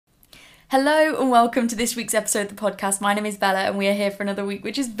Hello and welcome to this week's episode of the podcast. My name is Bella and we are here for another week,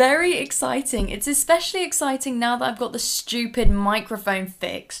 which is very exciting. It's especially exciting now that I've got the stupid microphone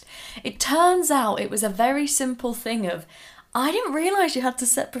fixed. It turns out it was a very simple thing of, I didn't realise you had to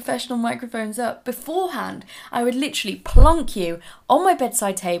set professional microphones up. Beforehand, I would literally plonk you on my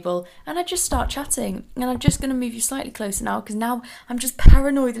bedside table and I'd just start chatting. And I'm just going to move you slightly closer now because now I'm just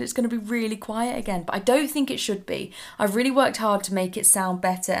paranoid that it's going to be really quiet again. But I don't think it should be. I've really worked hard to make it sound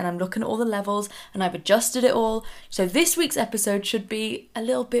better and I'm looking at all the levels and I've adjusted it all. So this week's episode should be a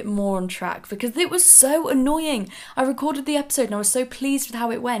little bit more on track because it was so annoying. I recorded the episode and I was so pleased with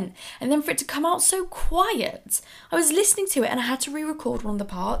how it went. And then for it to come out so quiet, I was listening to it and I had to re-record one of the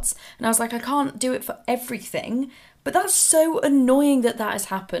parts and I was like, I can't do it for everything, but that's so annoying that has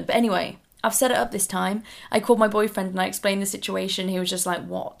happened. But anyway, I've set it up this time. I called my boyfriend and I explained the situation. He was just like,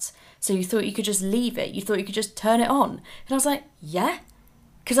 what? So you thought you could just leave it? You thought you could just turn it on? And I was like, yeah.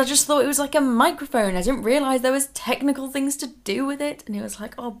 Because I just thought it was like a microphone. I didn't realise there was technical things to do with it. And he was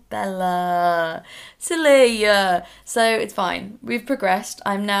like, oh, Bella, silly. So it's fine. We've progressed.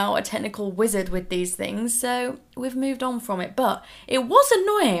 I'm now a technical wizard with these things. So we've moved on from it. But it was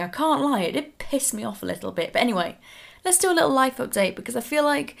annoying. I can't lie. It did piss me off a little bit. But anyway, let's do a little life update because I feel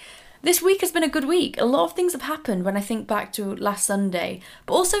like this week has been a good week. A lot of things have happened when I think back to last Sunday.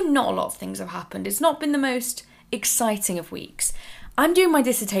 But also not a lot of things have happened. It's not been the most exciting of weeks. I'm doing my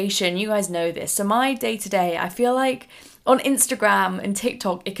dissertation, you guys know this, so my day-to-day, I feel like on Instagram and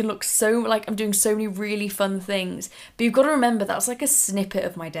TikTok, it can look so like I'm doing so many really fun things, but you've got to remember that's like a snippet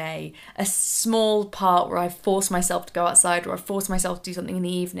of my day, a small part where I force myself to go outside or I force myself to do something in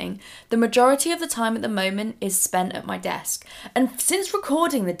the evening. The majority of the time at the moment is spent at my desk, and since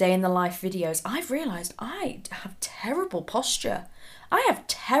recording the day in the life videos, I've realised I have terrible posture. And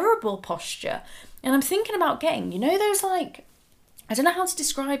I'm thinking about getting, you know, those like, I don't know how to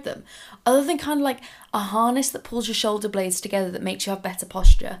describe them, other than kind of like a harness that pulls your shoulder blades together that makes you have better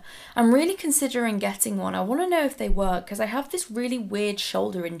posture. I'm really considering getting one. I want to know if they work because I have this really weird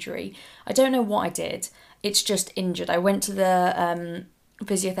shoulder injury. I don't know what I did. It's just injured. I went to the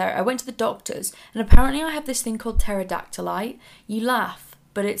physiotherapy. I went to the doctors and apparently I have this thing called pterodactylite. You laugh,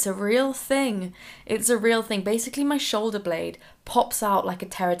 but it's a real thing. It's a real thing. Basically, my shoulder blade pops out like a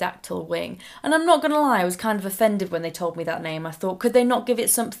pterodactyl wing. And I'm not going to lie, I was kind of offended when they told me that name. I thought, could they not give it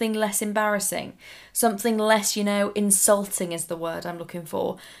something less embarrassing? Something less, insulting is the word I'm looking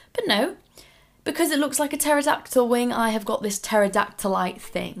for. But no, because it looks like a pterodactyl wing, I have got this pterodactylite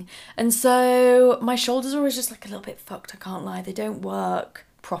thing. And so my shoulders are always just like a little bit fucked, I can't lie. They don't work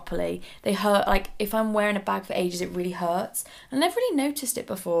properly. They hurt. Like if I'm wearing a bag for ages, it really hurts. I never really noticed it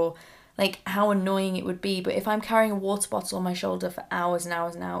before, like how annoying it would be. But if I'm carrying a water bottle on my shoulder for hours and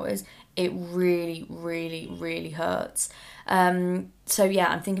hours and hours, it really, really, really hurts. So yeah,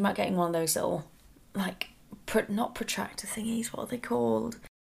 I'm thinking about getting one of those little, like, not protractor thingies, what are they called?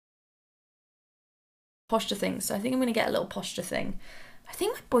 Posture things. So I think I'm going to get a little posture thing. I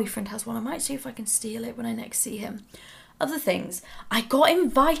think my boyfriend has one. I might see if I can steal it when I next see him. Other things, I got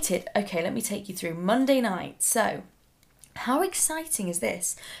invited. Okay, let me take you through Monday night. So, how exciting is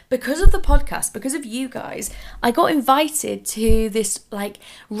this? Because of the podcast, because of you guys, I got invited to this like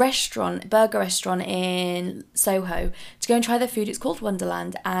burger restaurant in Soho to go and try their food. It's called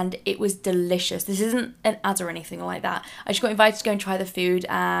Wonderland and it was delicious. This isn't an ad or anything like that. I just got invited to go and try the food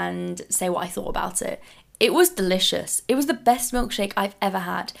and say what I thought about it. It was delicious. It was the best milkshake I've ever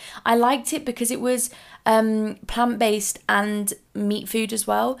had. I liked it because it was plant-based and meat food as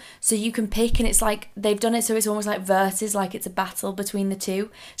well. So you can pick and it's like, they've done it so it's almost like versus, like it's a battle between the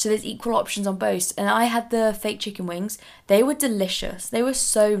two. So there's equal options on both. And I had the fake chicken wings. They were delicious. They were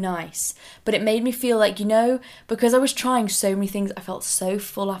so nice. But it made me feel like, because I was trying so many things, I felt so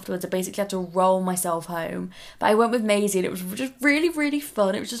full afterwards. I basically had to roll myself home. But I went with Maisie and it was just really, really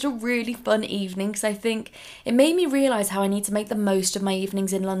fun. It was just a really fun evening because I think it made me realise how I need to make the most of my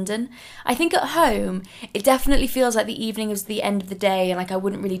evenings in London. I think at home, it definitely feels like the evening is the end of the day and like I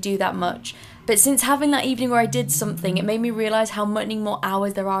wouldn't really do that much. But since having that evening where I did something, it made me realise how many more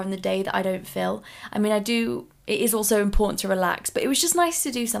hours there are in the day that I don't fill. I mean, it is also important to relax, but it was just nice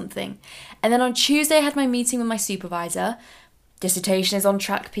to do something. And then on Tuesday, I had my meeting with my supervisor. Dissertation is on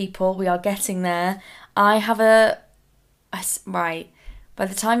track, people. We are getting there. I have right, by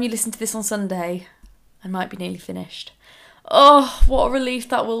the time you listen to this on Sunday, I might be nearly finished. Oh, what a relief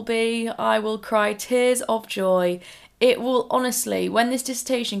that will be. I will cry tears of joy. It will, honestly, when this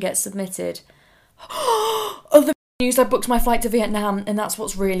dissertation gets submitted, other news, I booked my flight to Vietnam and that's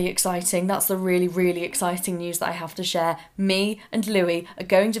what's really exciting. That's the really, really exciting news that I have to share. Me and Louis are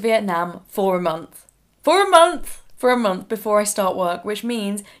going to Vietnam for a month. For a month! for a month before I start work, which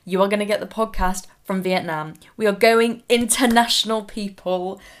means you are going to get the podcast from Vietnam. We are going international,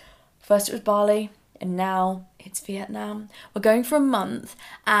 people. First it was Bali, and now it's Vietnam. We're going for a month,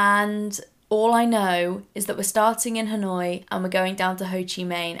 and all I know is that we're starting in Hanoi and we're going down to Ho Chi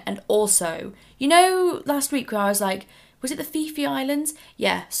Minh. And also, you know, last week where I was like, was it the Phi Phi Islands?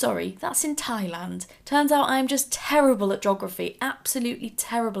 Yeah, sorry, that's in Thailand. Turns out I'm just terrible at geography, absolutely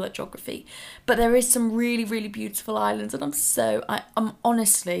terrible at geography. But there is some really, really beautiful islands, and I'm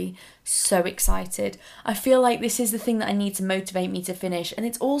honestly so excited. I feel like this is the thing that I need to motivate me to finish, and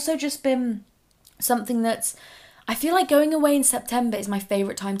it's also just been something that's, I feel like going away in September is my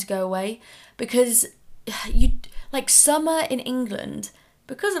favourite time to go away, because summer in England,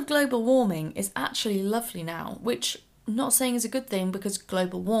 because of global warming, is actually lovely now, which I'm not saying is a good thing because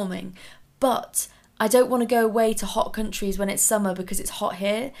global warming, but I don't want to go away to hot countries when it's summer because it's hot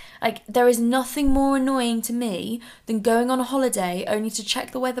here. Like, there is nothing more annoying to me than going on a holiday only to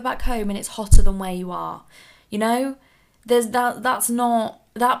check the weather back home and it's hotter than where you are. You know? That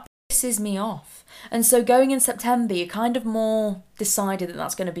pisses me off. And so going in September, you're kind of more decided that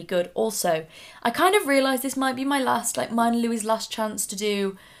that's going to be good. Also, I kind of realised this might be mine and Louis' last chance to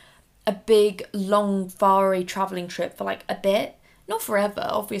do a big, long, far-away travelling trip for like a bit. Not forever,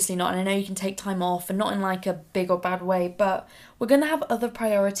 obviously not, and I know you can take time off, and not in like a big or bad way, but we're going to have other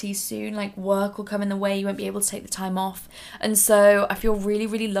priorities soon, like work will come in the way, you won't be able to take the time off, and so I feel really,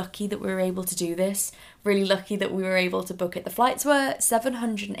 really lucky that we were able to do this, really lucky that we were able to book it. The flights were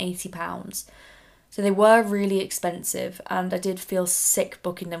 £780, so they were really expensive, and I did feel sick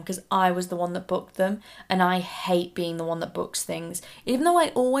booking them because I was the one that booked them, and I hate being the one that books things, even though I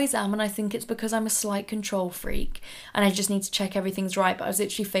always am, and I think it's because I'm a slight control freak, and I just need to check everything's right. But I was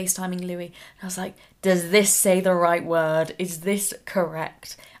literally FaceTiming Louis, and I was like, does this say the right word? Is this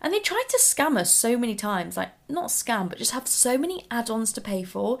correct? And they tried to scam us so many times, like, not scam, but just have so many add-ons to pay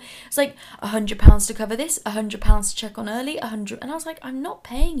for. It's like £100 to cover this, £100 to check on early, 100, and I was like, I'm not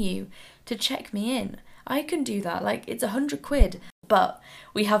paying you to check me in. I can do that, like, it's £100. But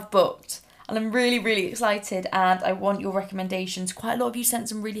we have booked, and I'm really, really excited, and I want your recommendations. Quite a lot of you sent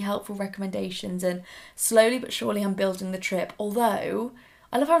some really helpful recommendations, and slowly but surely I'm building the trip. Although,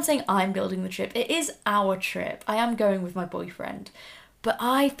 I love how I'm saying I'm building the trip. It is our trip. I am going with my boyfriend. But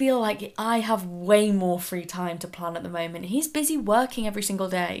I feel like I have way more free time to plan at the moment. He's busy working every single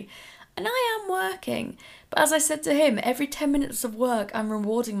day, and I am working. But as I said to him, every 10 minutes of work, I'm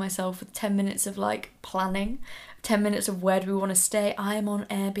rewarding myself with 10 minutes of like planning, 10 minutes of where do we want to stay. I am on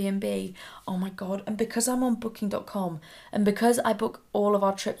Airbnb. Oh my God. And because I'm on booking.com, and because I book all of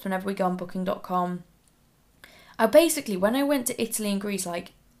our trips whenever we go on booking.com, when I went to Italy and Greece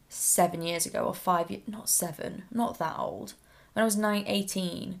like 7 years ago, or 5 years, not 7, not that old. When I was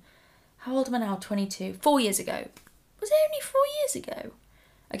 18. How old am I now? 22. 4 years ago. Was it only 4 years ago?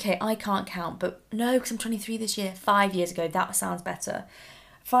 Okay, I can't count, but no, because I'm 23 this year. 5 years ago, that sounds better.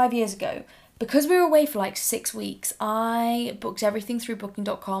 5 years ago. Because we were away for like 6 weeks, I booked everything through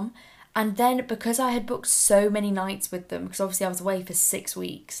booking.com. And then because I had booked so many nights with them, because obviously I was away for 6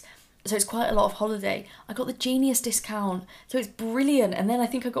 weeks, so it's quite a lot of holiday, I got the Genius discount. So it's brilliant. And then I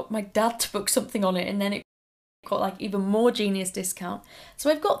think I got my dad to book something on it, and then it got like even more Genius discount.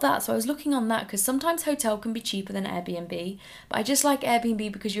 So I've got that. So I was looking on that because sometimes hotel can be cheaper than Airbnb, but I just like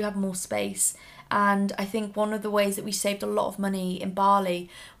Airbnb because you have more space. And I think one of the ways that we saved a lot of money in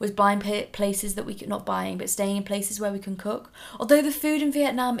Bali was buying places that we could, not buying, but staying in places where we can cook. Although the food in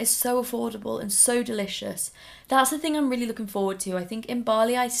Vietnam is so affordable and so delicious, that's the thing I'm really looking forward to. I think in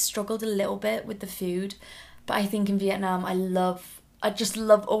Bali I struggled a little bit with the food, but I think in Vietnam I just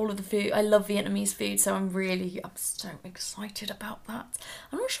love all of the food. I love Vietnamese food, so I'm so excited about that.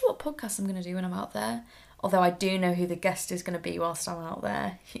 I'm not sure what podcast I'm going to do when I'm out there, although I do know who the guest is going to be whilst I'm out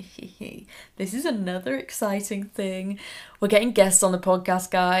there. This is another exciting thing. We're getting guests on the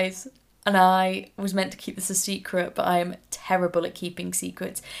podcast, guys. And I was meant to keep this a secret, but I am terrible at keeping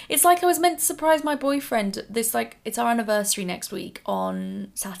secrets. It's like I was meant to surprise my boyfriend. It's our anniversary next week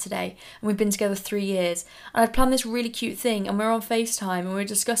on Saturday, and we've been together 3 years. And I'd planned this really cute thing, and we were on FaceTime, and we were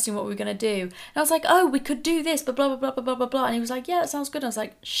discussing what we were going to do. And I was like, oh, we could do this, but blah, blah, blah, blah, blah, blah, blah. And he was like, yeah, that sounds good. And I was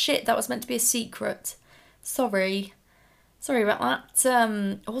like, shit, that was meant to be a secret. Sorry about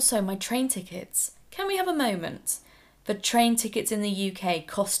that. Also, my train tickets. Can we have a moment? For train tickets in the UK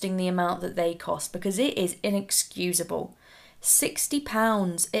costing the amount that they cost, because it is inexcusable.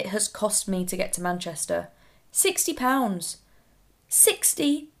 £60 it has cost me to get to Manchester. £60.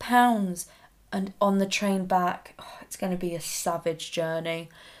 £60. And on the train back, it's going to be a savage journey.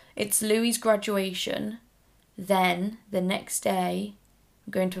 It's Louis' graduation. Then, the next day,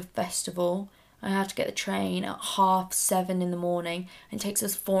 I'm going to a festival. I have to get the train at 7:30 in the morning, and it takes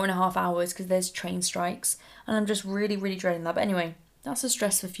us 4.5 hours because there's train strikes, and I'm just really, really dreading that. But anyway, that's a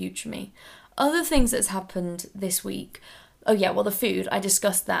stress for future me. Other things that's happened this week. Oh yeah, well, the food, I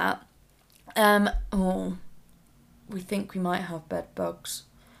discussed that. We think we might have bed bugs.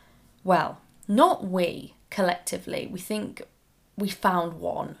 Well, not we, collectively. We think we found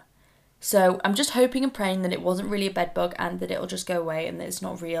one. So I'm just hoping and praying that it wasn't really a bed bug and that it'll just go away and that it's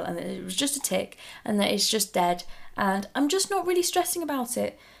not real and that it was just a tick and that it's just dead. And I'm just not really stressing about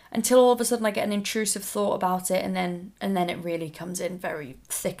it until all of a sudden I get an intrusive thought about it, and then it really comes in very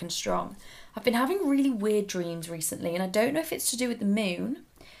thick and strong. I've been having really weird dreams recently, and I don't know if it's to do with the moon.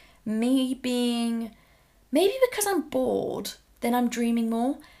 Maybe because I'm bored, then I'm dreaming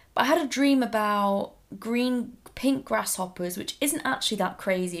more. But I had a dream about pink grasshoppers, which isn't actually that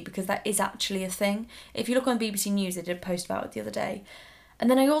crazy because that is actually a thing. If you look on BBC News, they did a post about it the other day. And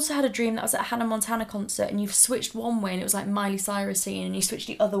then I also had a dream that I was at a Hannah Montana concert, and you've switched one way and it was like Miley Cyrus singing, and you switched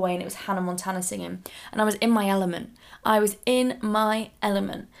the other way and it was Hannah Montana singing. And I was in my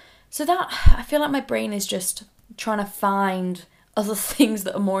element. So that, I feel like my brain is just trying to find other things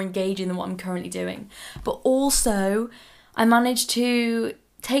that are more engaging than what I'm currently doing. But also, I managed to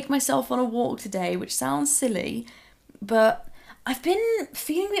take myself on a walk today, which sounds silly, but I've been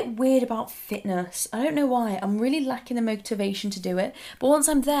feeling a bit weird about fitness. I don't know why. I'm really lacking the motivation to do it. But once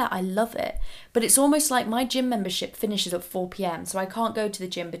I'm there, I love it. But it's almost like my gym membership finishes at 4 p.m. So I can't go to the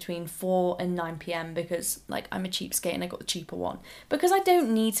gym between 4 and 9 p.m. because I'm a cheapskate and I got the cheaper one. Because I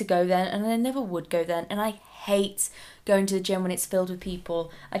don't need to go then, and I never would go then. And I hate going to the gym when it's filled with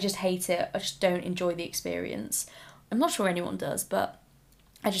people. I just hate it. I just don't enjoy the experience. I'm not sure anyone does, but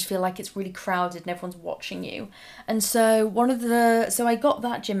I just feel like it's really crowded and everyone's watching you. And so I got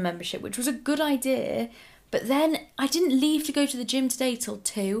that gym membership, which was a good idea, but then I didn't leave to go to the gym today till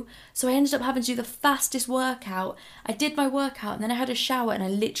 2, so I ended up having to do the fastest workout. I did my workout and then I had a shower and I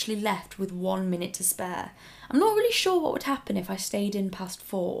literally left with 1 minute to spare. I'm not really sure what would happen if I stayed in past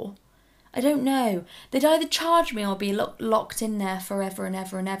 4. I don't know. They'd either charge me or be locked in there forever and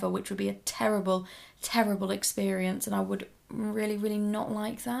ever and ever, which would be a terrible, terrible experience, and I would really, really not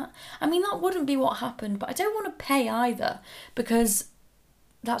like that. I mean, that wouldn't be what happened, but I don't want to pay either because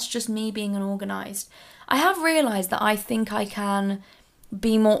that's just me being unorganised. I have realised that I think I can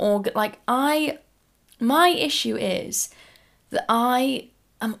be more my issue is that I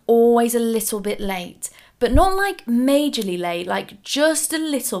am always a little bit late, but not like majorly late, like just a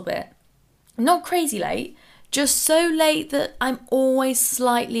little bit. Not crazy late, just so late that I'm always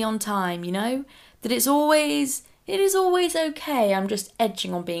slightly on time, you know? That it is always okay. I'm just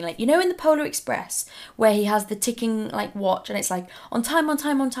edging on being late. You know, in the Polar Express, where he has the ticking watch, and it's like on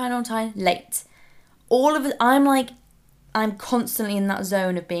time, late. All of it, I'm constantly in that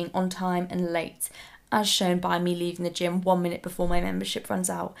zone of being on time and late, as shown by me leaving the gym 1 minute before my membership runs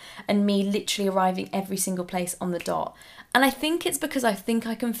out, and me literally arriving every single place on the dot. And I think it's because I think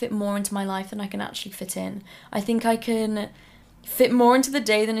I can fit more into my life than I can actually fit in. I think I can fit more into the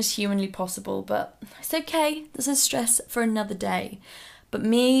day than is humanly possible, but it's okay. This is stress for another day. But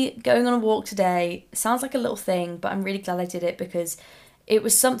me going on a walk today sounds like a little thing, but I'm really glad I did it because it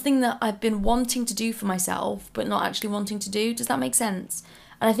was something that I've been wanting to do for myself, but not actually wanting to do. Does that make sense?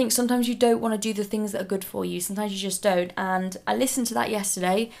 And I think sometimes you don't want to do the things that are good for you. Sometimes you just don't. And I listened to that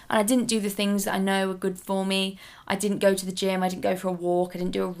yesterday and I didn't do the things that I know are good for me. I didn't go to the gym. I didn't go for a walk. I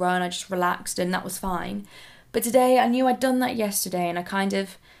didn't do a run. I just relaxed and that was fine. But today I knew I'd done that yesterday and I kind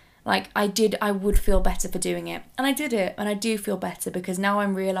of, I would feel better for doing it. And I did it and I do feel better because now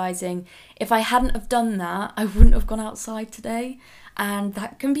I'm realising if I hadn't have done that, I wouldn't have gone outside today. And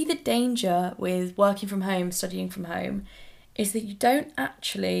that can be the danger with working from home, studying from home, is that you don't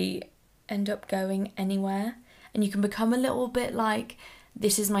actually end up going anywhere. And you can become a little bit like,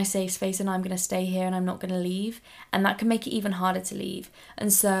 this is my safe space and I'm going to stay here and I'm not going to leave. And that can make it even harder to leave.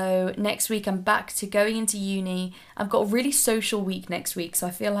 And so next week I'm back to going into uni. I've got a really social week next week. So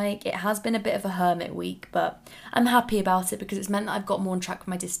I feel like it has been a bit of a hermit week, but I'm happy about it because it's meant that I've got more on track with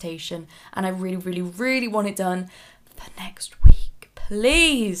my dissertation. And I really, really, really want it done for next week.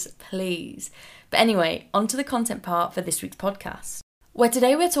 Please, please. But anyway, on to the content part for this week's podcast, where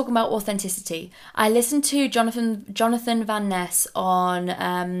today we're talking about authenticity. I listened to Jonathan Van Ness on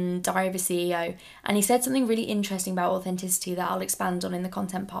Diary of a CEO, and he said something really interesting about authenticity that I'll expand on in the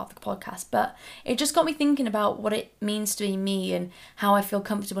content part of the podcast. But it just got me thinking about what it means to be me and how I feel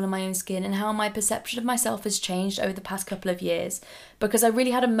comfortable in my own skin and how my perception of myself has changed over the past couple of years. Because I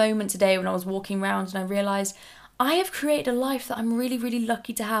really had a moment today when I was walking around and I realised I have created a life that I'm really, really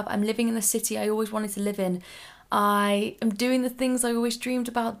lucky to have. I'm living in the city I always wanted to live in. I am doing the things I always dreamed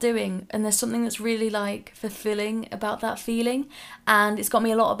about doing, and there's something that's really like fulfilling about that feeling, and it's got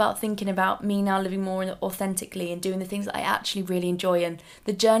me a lot about thinking about me now living more authentically and doing the things that I actually really enjoy, and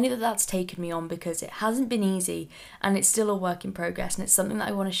the journey that that's taken me on, because it hasn't been easy and it's still a work in progress, and it's something that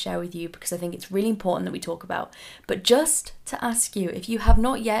I want to share with you because I think it's really important that we talk about. But just to ask you, if you have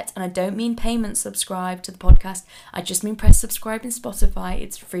not yet, and I don't mean payment subscribe to the podcast, I just mean press subscribe in Spotify,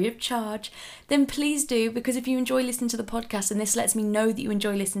 it's free of charge, then please do, because if you enjoy listening to the podcast, and this lets me know that you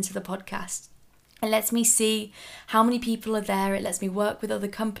enjoy listening to the podcast, it lets me see how many people are there, it lets me work with other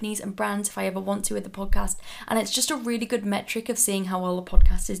companies and brands if I ever want to with the podcast, and it's just a really good metric of seeing how well the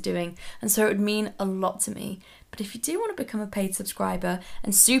podcast is doing, and so it would mean a lot to me. But if you do want to become a paid subscriber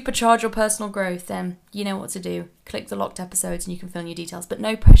and supercharge your personal growth, then you know what to do. Click the locked episodes and you can fill in your details, but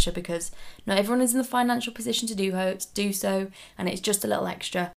no pressure, because not everyone is in the financial position to do so, and it's just a little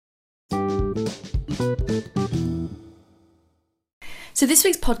extra. So this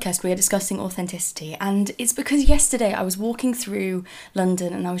week's podcast, we are discussing authenticity, and it's because yesterday I was walking through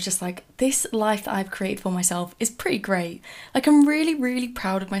London and I was just like, this life that I've created for myself is pretty great. Like, I'm really, really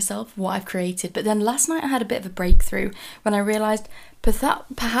proud of myself, what I've created. But then last night I had a bit of a breakthrough when I realised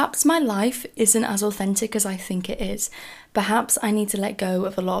perhaps my life isn't as authentic as I think it is. Perhaps I need to let go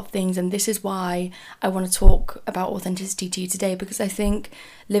of a lot of things, and this is why I want to talk about authenticity to you today, because I think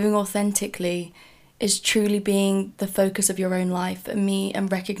living authentically is truly being the focus of your own life,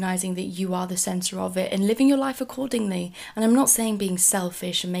 and recognising that you are the centre of it and living your life accordingly. And I'm not saying being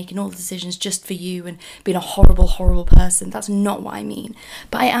selfish and making all the decisions just for you and being a horrible, horrible person. That's not what I mean.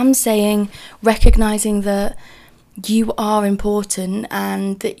 But I am saying recognising that you are important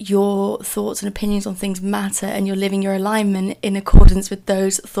and that your thoughts and opinions on things matter, and you're living your alignment in accordance with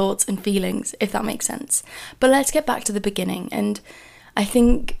those thoughts and feelings, if that makes sense. But let's get back to the beginning. And I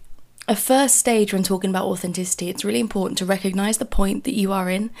think a first stage when talking about authenticity, it's really important to recognise the point that you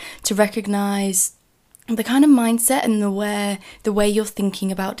are in, to recognise the kind of mindset and the way you're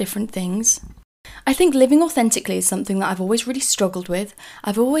thinking about different things. I think living authentically is something that I've always really struggled with.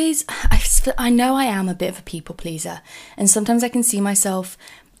 I know I am a bit of a people pleaser, and sometimes I can see myself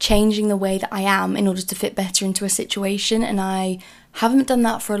changing the way that I am in order to fit better into a situation, and I haven't done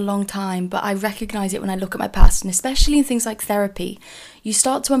that for a long time, but I recognise it when I look at my past, and especially in things like therapy. You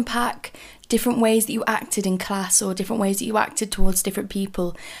start to unpack different ways that you acted in class or different ways that you acted towards different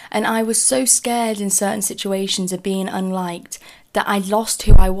people, and I was so scared in certain situations of being unliked that I lost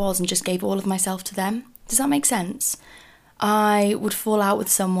who I was and just gave all of myself to them. Does that make sense? I would fall out with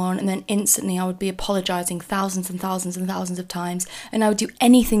someone and then instantly I would be apologising thousands and thousands and thousands of times, and I would do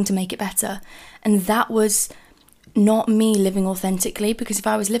anything to make it better. And that was not me living authentically, because if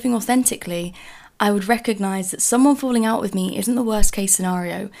I was living authentically, I would recognise that someone falling out with me isn't the worst case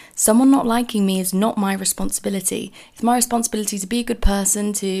scenario. Someone not liking me is not my responsibility. It's my responsibility to be a good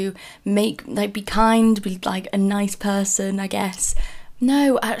person, to be kind, be like a nice person, I guess.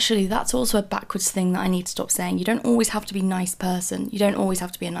 No, actually, that's also a backwards thing that I need to stop saying. You don't always have to be a nice person. You don't always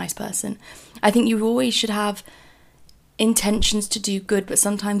have to be a nice person. I think you always should have intentions to do good, but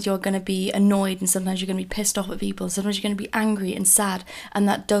sometimes you're going to be annoyed, and sometimes you're going to be pissed off at people, and sometimes you're going to be angry and sad, and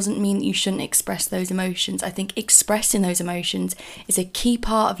that doesn't mean that you shouldn't express those emotions. I think expressing those emotions is a key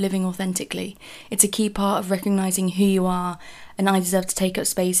part of living authentically. It's a key part of recognising who you are, and I deserve to take up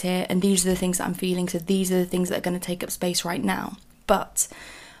space here, and these are the things that I'm feeling, so these are the things that are going to take up space right now. But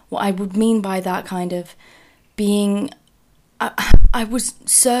what I would mean by that kind of being, I was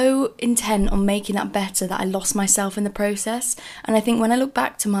so intent on making that better that I lost myself in the process. And I think when I look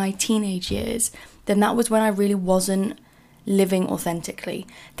back to my teenage years, then that was when I really wasn't living authentically.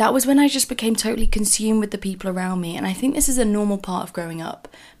 That was when I just became totally consumed with the people around me. And I think this is a normal part of growing up.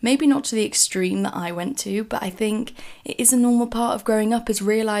 Maybe not to the extreme that I went to, but I think it is a normal part of growing up, is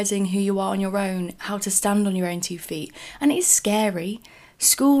realising who you are on your own, how to stand on your own 2 feet. And it is scary.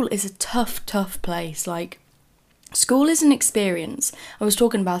 School is a tough, tough place. Like, school is an experience. I was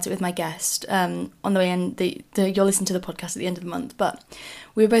talking about it with my guest on the way in. You'll listen to the podcast at the end of the month. But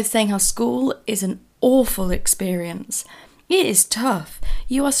we were both saying how school is an awful experience. It is tough.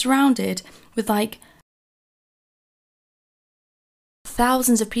 You are surrounded with like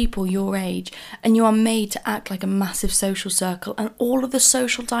thousands of people your age, and you are made to act like a massive social circle, and all of the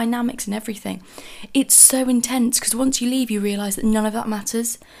social dynamics and everything. It's so intense, because once you leave, you realise that none of that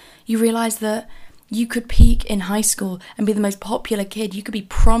matters. You realise that you could peak in high school and be the most popular kid. You could be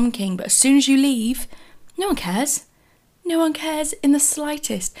prom king, but as soon as you leave, no one cares. No one cares in the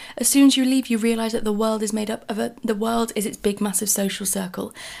slightest. As soon as you leave, you realise that the world is made up of the world is its big, massive social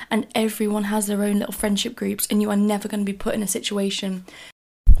circle, and everyone has their own little friendship groups, and you are never going to be put in a situation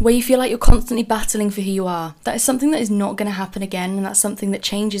where you feel like you're constantly battling for who you are. That is something that is not going to happen again, and that's something that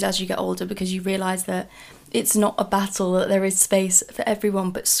changes as you get older, because you realise that it's not a battle, that there is space for everyone.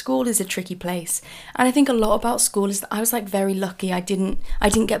 But school is a tricky place, and I think a lot about school is that I was like very lucky. I didn't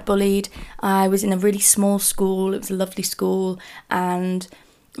get bullied. I was in a really small school. It was a lovely school, and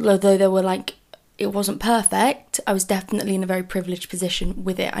although there were like, it wasn't perfect, I was definitely in a very privileged position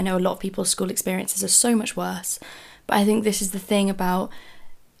with it. I know a lot of people's school experiences are so much worse, but I think this is the thing about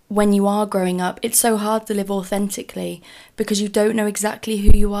when you are growing up, it's so hard to live authentically because you don't know exactly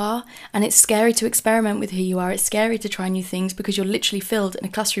who you are, and it's scary to experiment with who you are. It's scary to try new things because you're literally filled in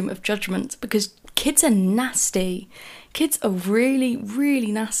a classroom of judgment, because kids are nasty. Kids are really,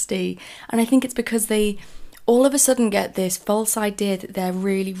 really nasty. And I think it's because they all of a sudden get this false idea that they're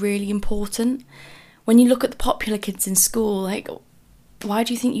really, really important. When you look at the popular kids in school, like, why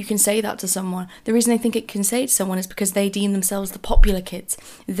do you think you can say that to someone? The reason I think it can say it to someone is because they deem themselves the popular kids.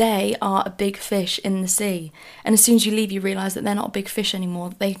 They are a big fish in the sea. And as soon as you leave, you realise that they're not a big fish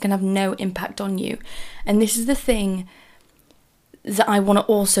anymore. They can have no impact on you. And this is the thing that I want to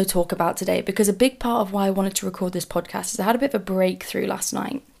also talk about today, because a big part of why I wanted to record this podcast is I had a bit of a breakthrough last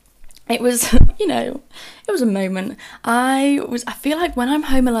night. It was, it was a moment. I feel like when I'm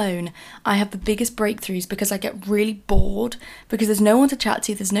home alone, I have the biggest breakthroughs because I get really bored, because there's no one to chat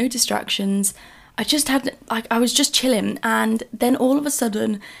to, there's no distractions. I was just chilling, and then all of a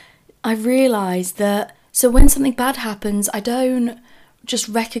sudden I realised that, so when something bad happens, I don't just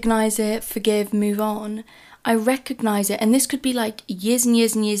recognise it, forgive, move on. I recognise it, and this could be like years and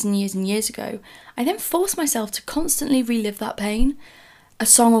years and years and years and years ago. I then force myself to constantly relive that pain. A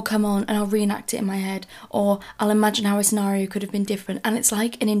song will come on and I'll reenact it in my head, or I'll imagine how a scenario could have been different, and it's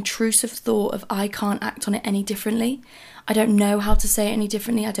like an intrusive thought of I can't act on it any differently. I don't know how to say it any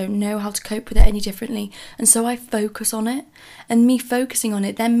differently. I don't know how to cope with it any differently, and so I focus on it. And me focusing on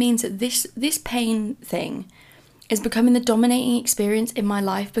it then means that this pain thing is becoming the dominating experience in my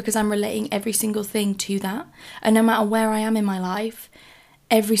life, because I'm relating every single thing to that. And no matter where I am in my life,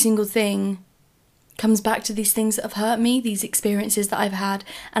 every single thing comes back to these things that have hurt me, these experiences that I've had.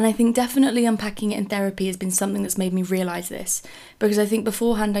 And I think definitely unpacking it in therapy has been something that's made me realise this, because I think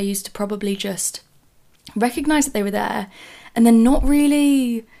beforehand I used to probably just recognise that they were there and then not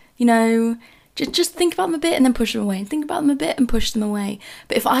really, just think about them a bit and then push them away, and think about them a bit and push them away.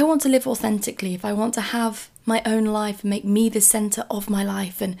 But if I want to live authentically, if I want to have my own life and make me the centre of my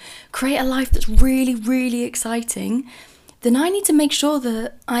life and create a life that's really, really exciting, then I need to make sure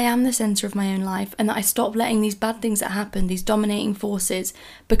that I am the centre of my own life, and that I stop letting these bad things that happen, these dominating forces,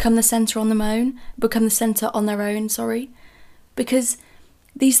 become the centre on their own, because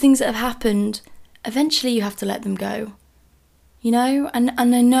these things that have happened, eventually you have to let them go, and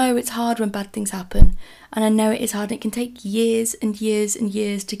I know it's hard when bad things happen, and I know it is hard. It can take years and years and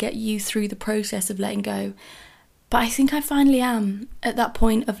years to get you through the process of letting go, but I think I finally am at that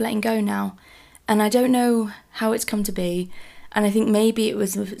point of letting go now. And I don't know how it's come to be, and I think maybe it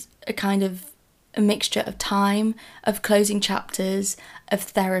was a kind of a mixture of time, of closing chapters, of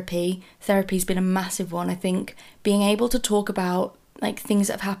therapy. Therapy's been a massive one. I think being able to talk about like things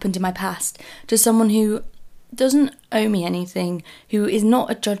that have happened in my past to someone who doesn't owe me anything, who is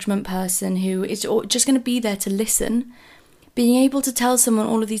not a judgment person, who is just going to be there to listen. Being able to tell someone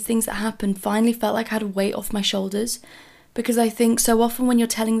all of these things that happened finally felt like I had a weight off my shoulders. Because I think so often when you're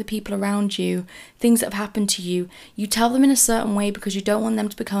telling the people around you things that have happened to you, you tell them in a certain way because you don't want them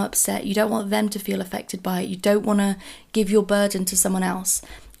to become upset. You don't want them to feel affected by it. You don't want to give your burden to someone else.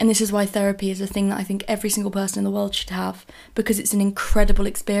 And this is why therapy is a thing that I think every single person in the world should have, because it's an incredible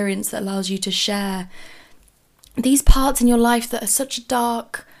experience that allows you to share these parts in your life that are such a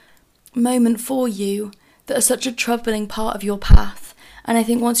dark moment for you, that are such a troubling part of your path. And I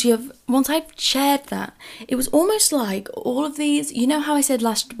think once I've shared that, it was almost like all of these, how I said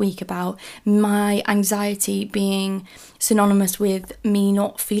last week about my anxiety being synonymous with me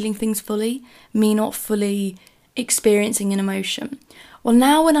not feeling things fully, me not fully experiencing an emotion. Well,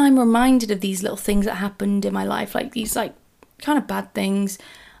 now when I'm reminded of these little things that happened in my life, like these like kind of bad things,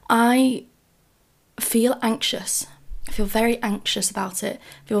 I feel anxious. I feel very anxious about it.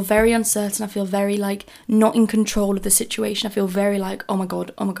 I feel very uncertain. I feel very like not in control of the situation. I feel very like, oh my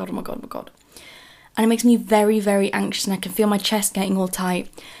God. And it makes me very, very anxious, and I can feel my chest getting all tight.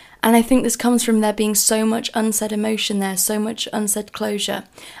 And I think this comes from there being so much unsaid emotion there, so much unsaid closure.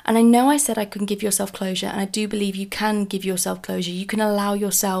 And I know I said I couldn't give yourself closure, and I do believe you can give yourself closure. You can allow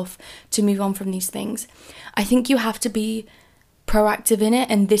yourself to move on from these things. I think you have to be proactive in it,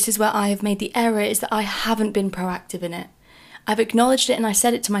 and this is where I have made the error, is that I haven't been proactive in it. I've acknowledged it and I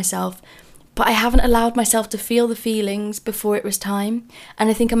said it to myself, but but I haven't allowed myself to feel the feelings before it was time. And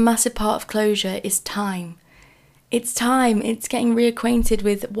I think a massive part of closure is time. It's time. It's getting reacquainted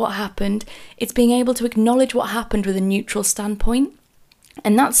with what happened. It's being able to acknowledge what happened with a neutral standpoint.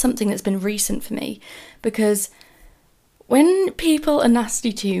 And that's something that's been recent for me, because when people are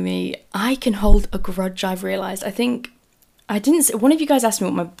nasty to me, I can hold a grudge, I've realised. One of you guys asked me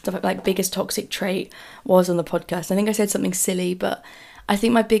what my biggest toxic trait was on the podcast. I think I said something silly, but I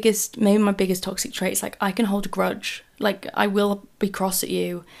think my biggest toxic trait is I can hold a grudge. I will be cross at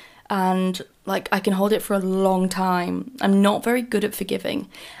you, and I can hold it for a long time. I'm not very good at forgiving,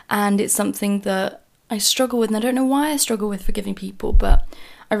 and it's something that I struggle with, and I don't know why I struggle with forgiving people, but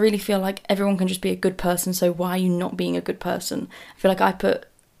I really feel like everyone can just be a good person, so why are you not being a good person? I feel like I put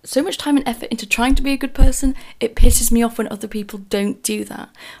so much time and effort into trying to be a good person, it pisses me off when other people don't do that.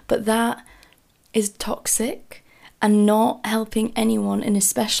 But that is toxic and not helping anyone, and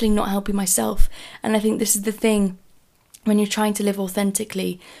especially not helping myself. And I think this is the thing, when you're trying to live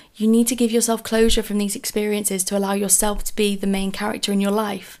authentically, you need to give yourself closure from these experiences to allow yourself to be the main character in your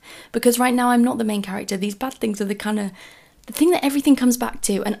life. Because right now I'm not the main character. These bad things are the thing that everything comes back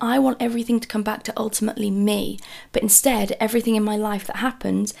to, and I want everything to come back to ultimately me. But instead, everything in my life that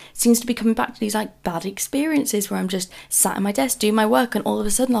happens seems to be coming back to these bad experiences where I'm just sat at my desk doing my work, and all of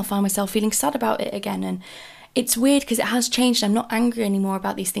a sudden I'll find myself feeling sad about it again. And it's weird because it has changed. I'm not angry anymore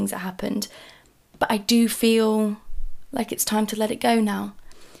about these things that happened, but I do feel like it's time to let it go now.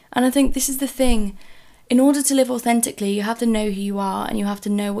 And I think this is the thing. In order to live authentically, you have to know who you are, and you have to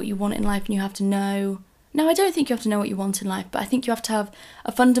know what you want in life, and you have to know... No, I don't think you have to know what you want in life, but I think you have to have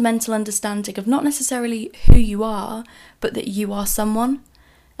a fundamental understanding of not necessarily who you are, but that you are someone.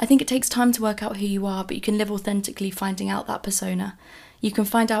 I think it takes time to work out who you are, but you can live authentically finding out that persona. You can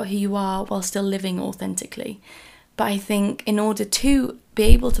find out who you are while still living authentically. But I think in order to be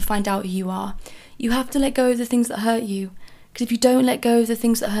able to find out who you are, you have to let go of the things that hurt you. Because if you don't let go of the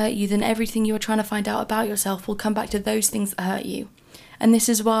things that hurt you, then everything you are trying to find out about yourself will come back to those things that hurt you. And this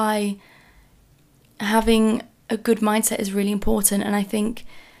is why having a good mindset is really important. And I think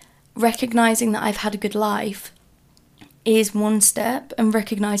recognising that I've had a good life is one step, and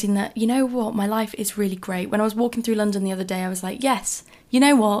recognising that, you know what, my life is really great. When I was walking through London the other day, I was like, yes, you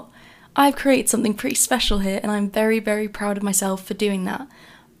know what, I've created something pretty special here, and I'm very, very proud of myself for doing that.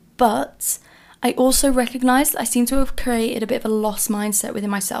 But I also recognise that I seem to have created a bit of a lost mindset within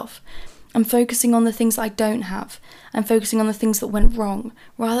myself. I'm focusing on the things that I don't have. I'm focusing on the things that went wrong,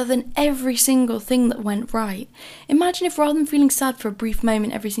 rather than every single thing that went right. Imagine if, rather than feeling sad for a brief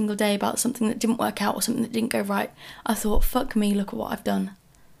moment every single day about something that didn't work out or something that didn't go right, I thought, fuck me, look at what I've done.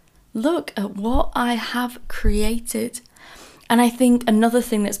 Look at what I have created. And I think another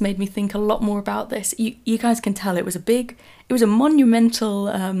thing that's made me think a lot more about this, you guys can tell it was a monumental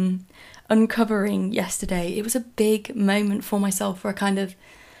uncovering yesterday. It was a big moment for myself where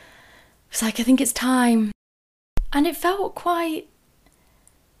it's like, I think it's time. And it felt I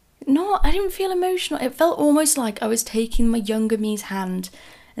didn't feel emotional. It felt almost like I was taking my younger me's hand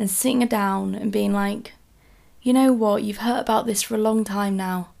and sitting her down and being like, you know what, you've heard about this for a long time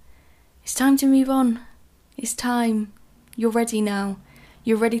now. It's time to move on. It's time. You're ready now.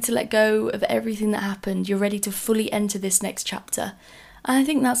 You're ready to let go of everything that happened. You're ready to fully enter this next chapter. And I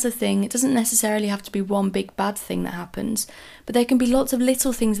think that's the thing. It doesn't necessarily have to be one big bad thing that happens, but there can be lots of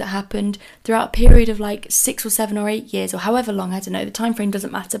little things that happened throughout a period of 6 or 7 or 8 years, or however long, I don't know, the time frame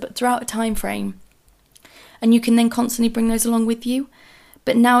doesn't matter, but throughout a time frame. And you can then constantly bring those along with you.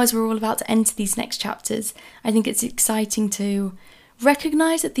 But now, as we're all about to enter these next chapters, I think it's exciting to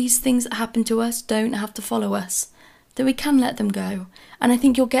recognise that these things that happen to us don't have to follow us, that we can let them go. And I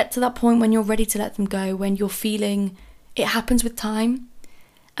think you'll get to that point when you're ready to let them go, when you're feeling it happens with time.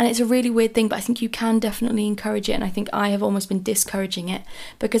 And it's a really weird thing, but I think you can definitely encourage it. And I think I have almost been discouraging it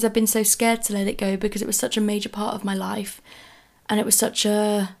because I've been so scared to let it go, because it was such a major part of my life. And it was such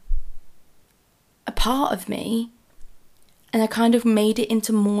a part of me. And I kind of made it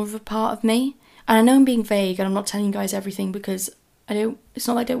into more of a part of me. And I know I'm being vague and I'm not telling you guys everything because it's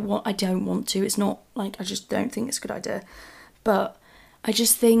not like I don't want to. It's not like I just don't think it's a good idea. But I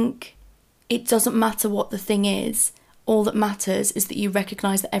just think it doesn't matter what the thing is. All that matters is that you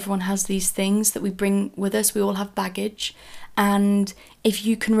recognise that everyone has these things that we bring with us. We all have baggage. And if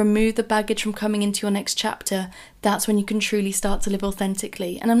you can remove the baggage from coming into your next chapter, that's when you can truly start to live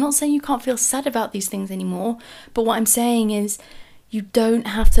authentically. And I'm not saying you can't feel sad about these things anymore, but what I'm saying is you don't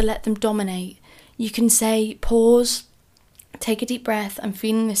have to let them dominate. You can say, pause, take a deep breath, I'm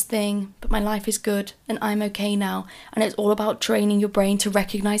feeling this thing, but my life is good and I'm okay now. And it's all about training your brain to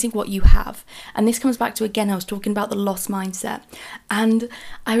recognizing what you have. And this comes back to, again, I was talking about the lost mindset. And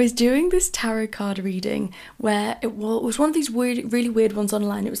I was doing this tarot card reading where it was one of these really weird ones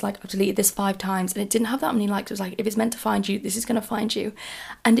online. It was like, I've deleted this 5 times and it didn't have that many likes. It was like, if it's meant to find you, this is going to find you.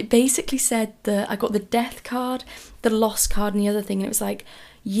 And it basically said that I got the death card, the lost card, and the other thing. And it was like,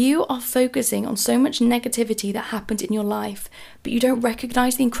 you are focusing on so much negativity that happened in your life, but you don't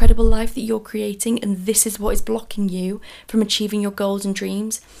recognize the incredible life that you're creating, and this is what is blocking you from achieving your goals and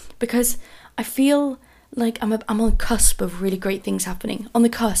dreams. Because I feel like I'm on the cusp of really great things happening, on the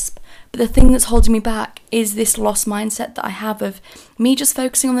cusp, but the thing that's holding me back is this lost mindset that I have of me just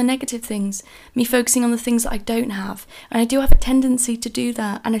focusing on the negative things, me focusing on the things that I don't have. And I do have a tendency to do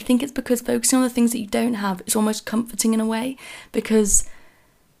that, and I think it's because focusing on the things that you don't have is almost comforting in a way, because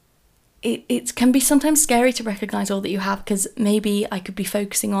it can be sometimes scary to recognise all that you have, because maybe I could be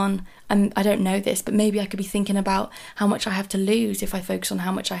focusing on, and I don't know this, but maybe I could be thinking about how much I have to lose if I focus on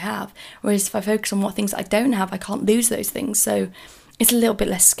how much I have. Whereas if I focus on what things I don't have, I can't lose those things. So it's a little bit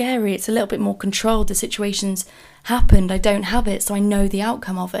less scary. It's a little bit more controlled. The situation's happened. I don't have it, so I know the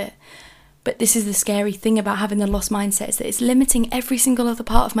outcome of it. But this is the scary thing about having the lost mindset, is that it's limiting every single other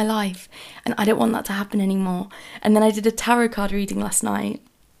part of my life. And I don't want that to happen anymore. And then I did a tarot card reading last night.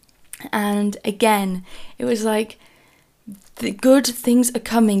 And again, it was like, the good things are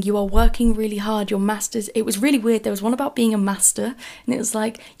coming, you are working really hard, your masters, it was really weird. There was one about being a master, and it was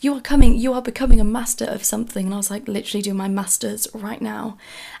like, you are becoming a master of something. And I was like, literally doing my masters right now.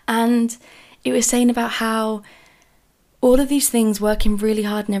 And it was saying about how all of these things, working really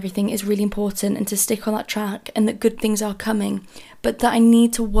hard and everything, is really important, and to stick on that track, and that good things are coming, but that I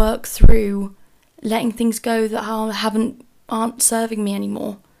need to work through letting things go that aren't serving me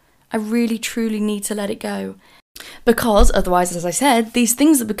anymore. I really, truly need to let it go. Because otherwise, as I said, these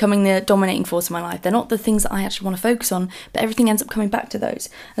things are becoming the dominating force in my life. They're not the things that I actually want to focus on, but everything ends up coming back to those.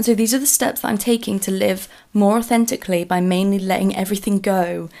 And so these are the steps that I'm taking to live more authentically, by mainly letting everything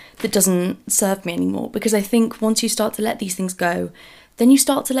go that doesn't serve me anymore. Because I think once you start to let these things go, then you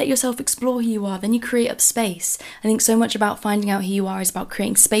start to let yourself explore who you are. Then you create up space. I think so much about finding out who you are is about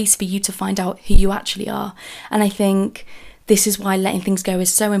creating space for you to find out who you actually are. And I think this is why letting things go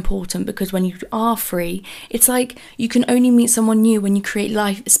is so important, because when you are free, it's like you can only meet someone new when you create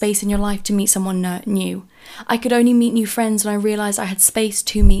space in your life to meet someone new. I could only meet new friends when I realised I had space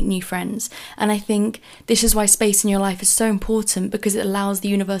to meet new friends. And I think this is why space in your life is so important, because it allows the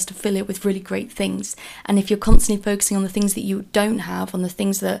universe to fill it with really great things. And if you're constantly focusing on the things that you don't have, on the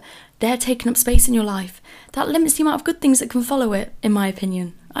things that they're taking up space in your life, that limits the amount of good things that can follow it, in my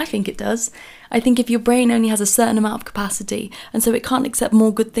opinion. I think it does. I think if your brain only has a certain amount of capacity, and so it can't accept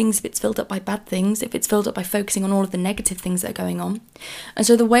more good things if it's filled up by bad things, if it's filled up by focusing on all of the negative things that are going on. And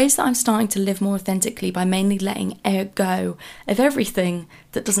so the ways that I'm starting to live more authentically, by mainly letting go of everything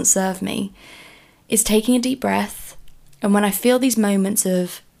that doesn't serve me, is taking a deep breath. And when I feel these moments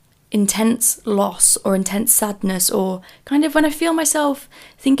of intense loss or intense sadness, or kind of when I feel myself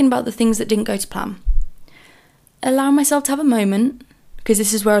thinking about the things that didn't go to plan, allow myself to have a moment, because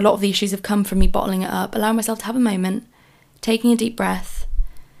this is where a lot of the issues have come from, me bottling it up. Allow myself to have a moment, taking a deep breath,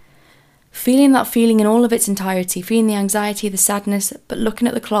 feeling that feeling in all of its entirety, feeling the anxiety, the sadness, but looking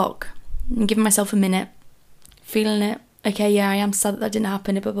at the clock and giving myself a minute, feeling it. Okay, yeah, I am sad that didn't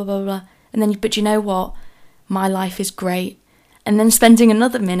happen, blah, blah, blah, blah. And then, but you know what? My life is great. And then spending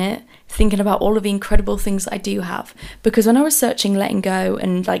another minute thinking about all of the incredible things that I do have. Because when I was searching letting go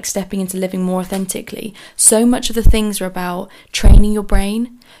and like stepping into living more authentically, so much of the things are about training your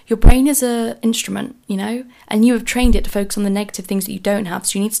brain. Your brain is an instrument, you know, and you have trained it to focus on the negative things that you don't have.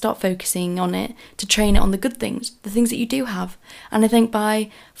 So you need to start focusing on it to train it on the good things, the things that you do have. And I think by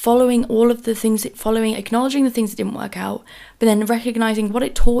following all of the things, acknowledging the things that didn't work out, but then recognizing what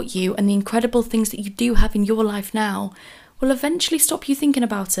it taught you and the incredible things that you do have in your life now, will eventually stop you thinking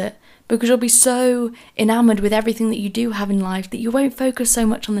about it, because you'll be so enamoured with everything that you do have in life that you won't focus so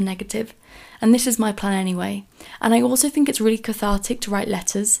much on the negative. And this is my plan anyway. And I also think it's really cathartic to write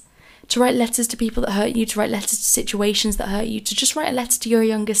letters to people that hurt you, to write letters to situations that hurt you, to just write a letter to your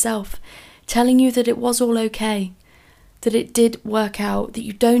younger self, telling you that it was all okay, that it did work out, that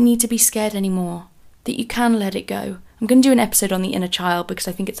you don't need to be scared anymore, that you can let it go. I'm going to do an episode on the inner child, because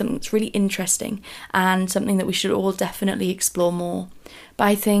I think it's something that's really interesting and something that we should all definitely explore more. But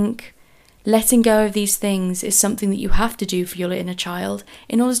I think letting go of these things is something that you have to do for your inner child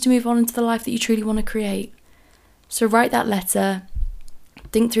in order to move on into the life that you truly want to create. So write that letter,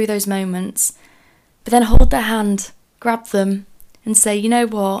 think through those moments, but then hold their hand, grab them and say, you know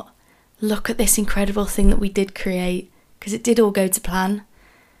what, look at this incredible thing that we did create. because it did all go to plan.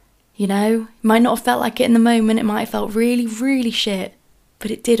 You know, it might not have felt like it in the moment, it might have felt really, really shit, but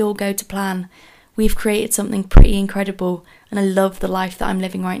it did all go to plan. We've created something pretty incredible, and I love the life that I'm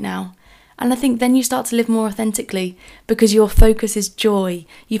living right now. And I think then you start to live more authentically, because your focus is joy.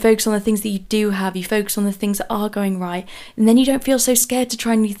 You focus on the things that you do have, you focus on the things that are going right, and then you don't feel so scared to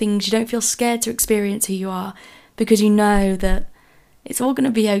try new things, you don't feel scared to experience who you are, because you know that it's all going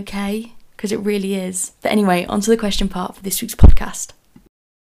to be okay, because it really is. But anyway, on to the question part for this week's podcast.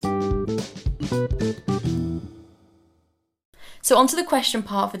 So on to the question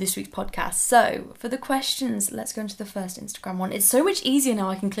part for this week's podcast. So for the questions, let's go into the first Instagram one. It's so much easier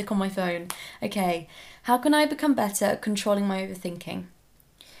now, I can click on my phone. Okay, how can I become better at controlling my overthinking?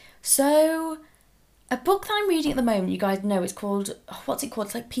 So a book that I'm reading at the moment, you guys know, it's called, what's it called?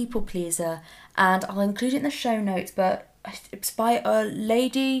 It's like People Pleaser, and I'll include it in the show notes, but it's by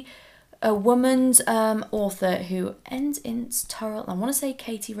a woman's author who ends in Turrell. I want to say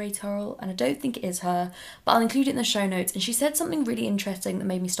Katie Ray Turrell, and I don't think it is her, but I'll include it in the show notes. And she said something really interesting that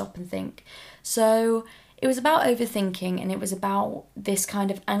made me stop and think. So it was about overthinking, and it was about this kind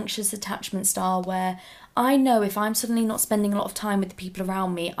of anxious attachment style where I know if I'm suddenly not spending a lot of time with the people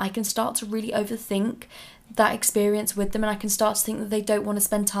around me, I can start to really overthink that experience with them, and I can start to think that they don't want to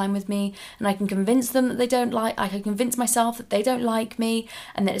spend time with me, and I can convince them that they don't like, I can convince myself that they don't like me,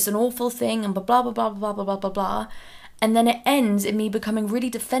 and that it's an awful thing, and blah blah blah blah blah blah blah blah blah. And then it ends in me becoming really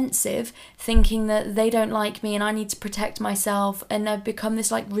defensive, thinking that they don't like me and I need to protect myself, and I've become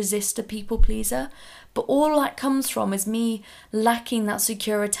this like resistor people pleaser. But all that comes from is me lacking that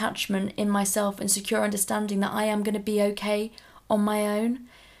secure attachment in myself and secure understanding that I am going to be okay on my own.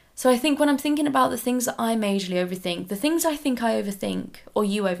 So I think when I'm thinking about the things that I majorly overthink, the things I think I overthink, or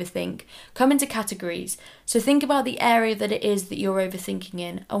you overthink, come into categories. So think about the area that it is that you're overthinking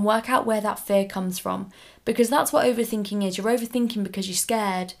in, and work out where that fear comes from. Because that's what overthinking is. You're overthinking because you're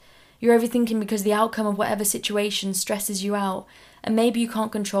scared. You're overthinking because the outcome of whatever situation stresses you out. And maybe you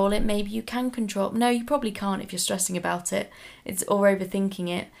can't control it, maybe you can control it. No, you probably can't if you're stressing about it. Or overthinking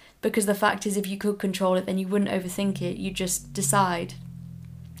it. Because the fact is, if you could control it, then you wouldn't overthink it. You just decide.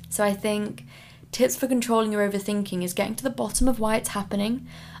 So I think tips for controlling your overthinking is getting to the bottom of why it's happening.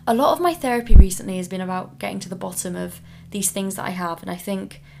 A lot of my therapy recently has been about getting to the bottom of these things that I have, and I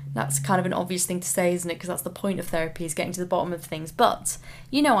think that's kind of an obvious thing to say, isn't it? Because that's the point of therapy, is getting to the bottom of things. But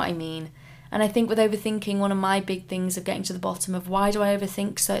you know what I mean. And I think with overthinking, one of my big things of getting to the bottom of why do I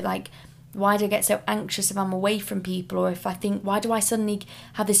overthink, so like, why do I get so anxious if I'm away from people, or if I think, why do I suddenly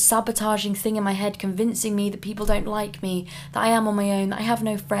have this sabotaging thing in my head convincing me that people don't like me, that I am on my own, that I have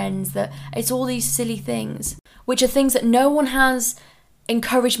no friends, that it's all these silly things, which are things that no one has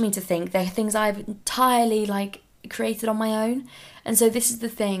encouraged me to think. They're things I've entirely created on my own. And so this is the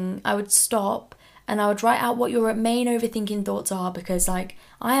thing, I would stop and I would write out what your main overthinking thoughts are, because I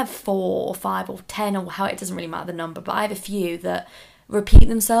have 4 or 5 or 10 or how, it doesn't really matter the number, but I have a few that repeat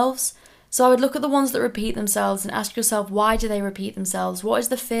themselves. So I would look at the ones that repeat themselves and ask yourself, why do they repeat themselves? What is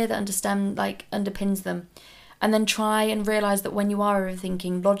the fear that underpins them? And then try and realise that when you are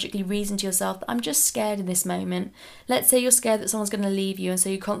overthinking, logically reason to yourself that I'm just scared in this moment. Let's say you're scared that someone's going to leave you, and so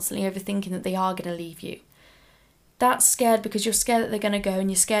you're constantly overthinking that they are going to leave you. That's scared because you're scared that they're going to go and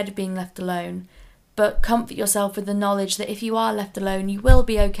you're scared of being left alone. But comfort yourself with the knowledge that if you are left alone, you will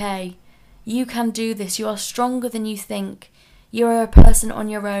be okay. You can do this. You are stronger than you think. You are a person on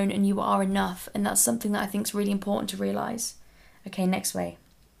your own and you are enough. And that's something that I think is really important to realise. Okay, next way.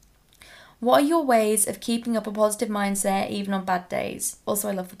 What are your ways of keeping up a positive mindset even on bad days? Also,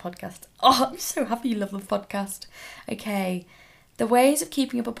 I love the podcast. Oh, I'm so happy you love the podcast. Okay, the ways of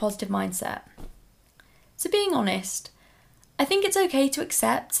keeping up a positive mindset. So being honest, I think it's okay to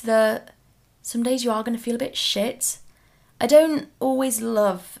accept that some days you are going to feel a bit shit. I don't always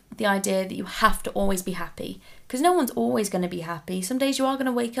love the idea that you have to always be happy, because no one's always going to be happy. Some days you are going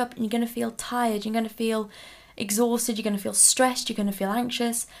to wake up and you're going to feel tired, you're going to feel exhausted, you're going to feel stressed, you're going to feel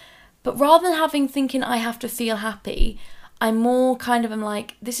anxious. But rather than thinking I have to feel happy, I'm more I'm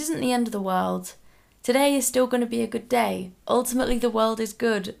like, this isn't the end of the world. Today is still going to be a good day. Ultimately, the world is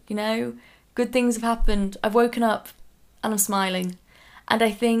good, you know? Good things have happened. I've woken up and I'm smiling. And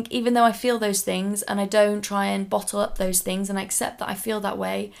I think even though I feel those things and I don't try and bottle up those things and I accept that I feel that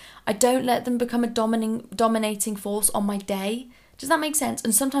way, I don't let them become a dominating force on my day. Does that make sense?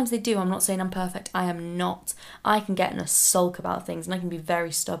 And sometimes they do. I'm not saying I'm perfect. I am not. I can get in a sulk about things and I can be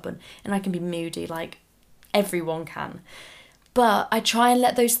very stubborn and I can be moody like everyone can. But I try and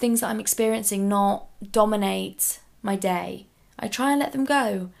let those things that I'm experiencing not dominate my day. I try and let them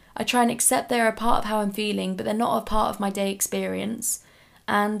go. I try and accept they're a part of how I'm feeling, but they're not a part of my day experience.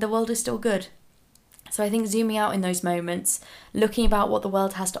 And the world is still good. So I think zooming out in those moments, looking about what the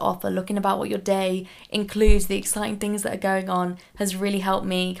world has to offer, looking about what your day includes, the exciting things that are going on, has really helped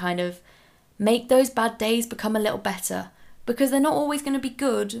me kind of make those bad days become a little better. Because they're not always going to be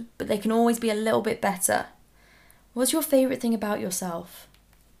good, but they can always be a little bit better. What's your favourite thing about yourself?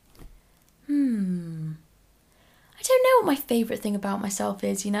 I don't know what my favourite thing about myself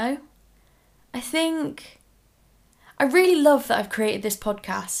is, you know? I think I really love that I've created this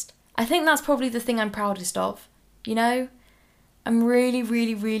podcast. I think that's probably the thing I'm proudest of, you know? I'm really,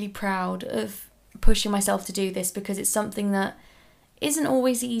 really, really proud of pushing myself to do this because it's something that isn't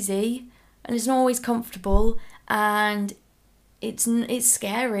always easy and it's not always comfortable and it's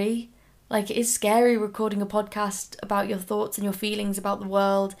scary. Like, it is scary recording a podcast about your thoughts and your feelings about the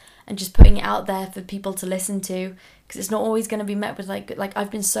world and just putting it out there for people to listen to, because it's not always going to be met with like I've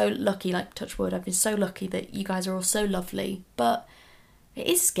been so lucky, like touch wood, I've been so lucky that you guys are all so lovely, but it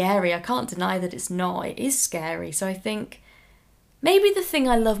is scary. I can't deny that it's not. It is scary. So I think maybe the thing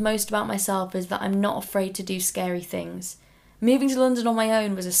I love most about myself is that I'm not afraid to do scary things. Moving to London on my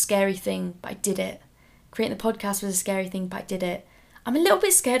own was a scary thing, but I did it. Creating the podcast was a scary thing, but I did it. I'm a little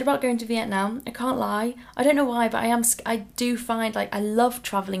bit scared about going to Vietnam. I can't lie. I don't know why, but I do find, like, I love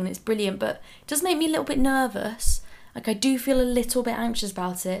travelling and it's brilliant, but it does make me a little bit nervous. Like, I do feel a little bit anxious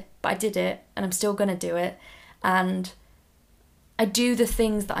about it, but I did it and I'm still going to do it. And I do the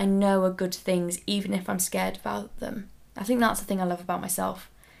things that I know are good things, even if I'm scared about them. I think that's the thing I love about myself.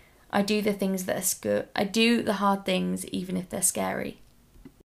 I do the things that are good. I do the hard things, even if they're scary.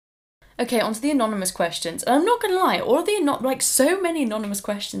 Okay, on to the anonymous questions. And I'm not going to lie, all of the so many anonymous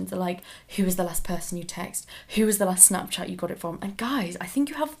questions are like, who was the last person you text? Who was the last Snapchat you got it from? And guys, I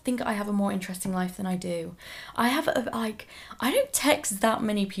think think I have a more interesting life than I do. I don't text that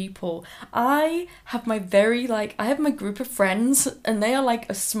many people. I have my group of friends, and they are like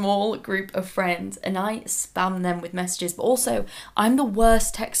a small group of friends, and I spam them with messages. But also, I'm the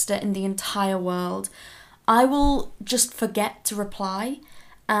worst texter in the entire world. I will just forget to reply,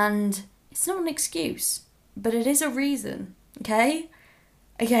 and it's not an excuse, but it is a reason, okay?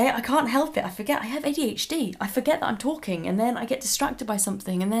 Okay, I can't help it. I forget. I have ADHD. I forget that I'm talking, and then I get distracted by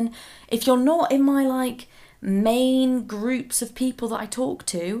something. And then if you're not in my, main groups of people that I talk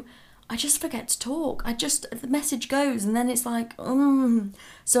to, I just forget to talk. The message goes, and then it's like,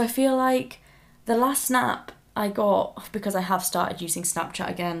 So I feel like the last snap I got, because I have started using Snapchat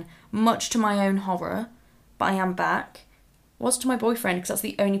again, much to my own horror, but I am back, was to my boyfriend, because that's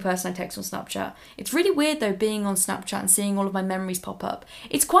the only person I text on Snapchat. It's really weird though, being on Snapchat and seeing all of my memories pop up.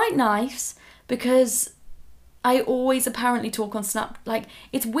 It's quite nice because I always apparently talk on Snap.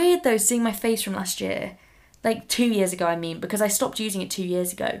 It's weird though, seeing my face from last year, 2 years ago, because I stopped using it 2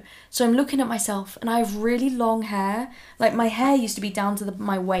 years ago. So I'm looking at myself and I have really long hair. My hair used to be down to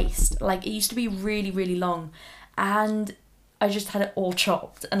my waist. It used to be really, really long, and I just had it all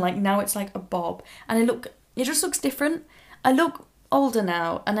chopped, and now it's like a bob, and it just looks different. I look older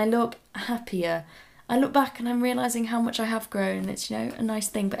now and I look happier. I look back and I'm realising how much I have grown. It's, a nice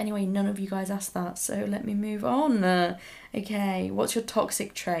thing. But anyway, none of you guys asked that, so let me move on. Okay, what's your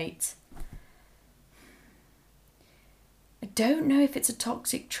toxic trait? I don't know if it's a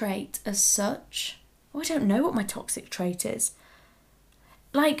toxic trait as such. I don't know what my toxic trait is.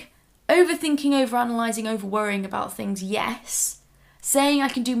 Overthinking, overanalyzing, overworrying about things, yes. Saying I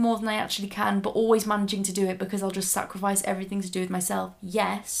can do more than I actually can, but always managing to do it because I'll just sacrifice everything to do with myself,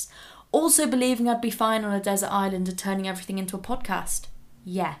 yes. Also believing I'd be fine on a desert island and turning everything into a podcast,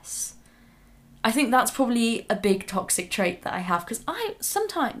 yes. I think that's probably a big toxic trait that I have, because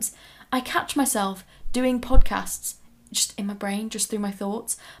sometimes I catch myself doing podcasts just in my brain, just through my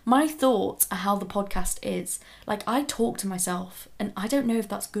thoughts. My thoughts are how the podcast is. I talk to myself, and I don't know if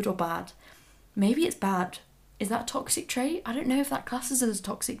that's good or bad. Maybe it's bad. Is that a toxic trait? I don't know if that classes as a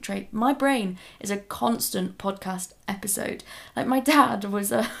toxic trait. My brain is a constant podcast episode. My dad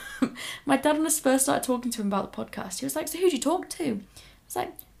was my dad, when I first started talking to him about the podcast, he was like, so who'd you talk to? I was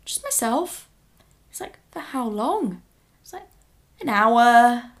like, just myself. He's like, for how long? It's like, an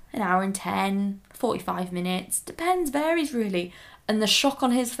hour and 10, 45 minutes. Depends, varies really. And the shock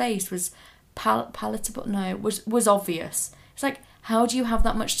on his face was palatable. No, was obvious. It's like, how do you have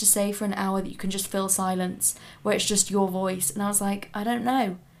that much to say for an hour that you can just fill silence where it's just your voice? And I was like, I don't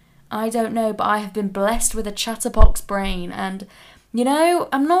know, but I have been blessed with a chatterbox brain, and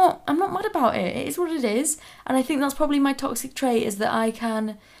I'm not mad about it. It is what it is. And I think that's probably my toxic trait, is that I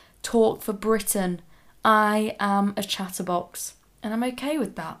can talk for Britain. I am a chatterbox, and I'm okay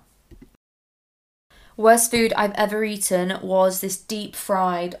with that. Worst food I've ever eaten was this deep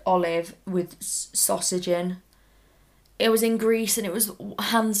fried olive with sausage in. it was in Greece and it was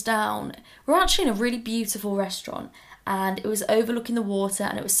hands down. We're actually in a really beautiful restaurant and it was overlooking the water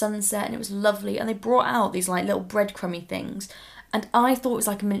and it was sunset and it was lovely, and they brought out these like little breadcrumby things and I thought it was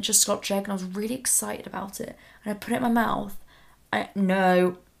like a miniature Scotch egg and I was really excited about it and I put it in my mouth.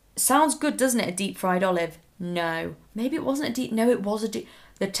 No. Sounds good, doesn't it? A deep fried olive. No. Maybe it wasn't a deep... No, it was a deep...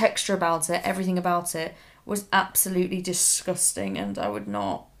 The texture about it, everything about it was absolutely disgusting and I would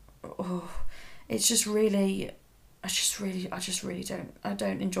not... Oh, it's just really... I just really don't... I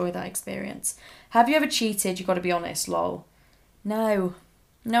don't enjoy that experience. Have you ever cheated? You've got to be honest, lol. No.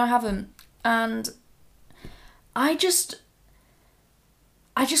 No, I haven't. And I just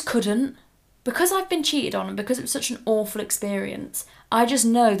couldn't. Because I've been cheated on and because it was such an awful experience, I just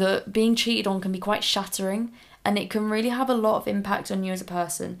know that being cheated on can be quite shattering and it can really have a lot of impact on you as a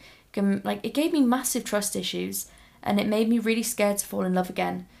person. It gave me massive trust issues and it made me really scared to fall in love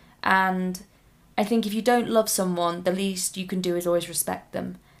again. And I think if you don't love someone, the least you can do is always respect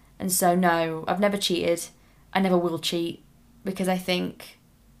them. And so no, I've never cheated. I never will cheat because I think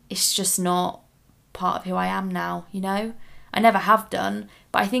it's just not part of who I am now, you know? I never have done,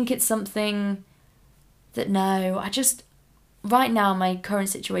 but I think it's something that right now, my current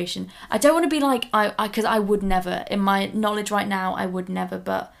situation, I don't want to be like, because I would never, in my knowledge right now, I would never,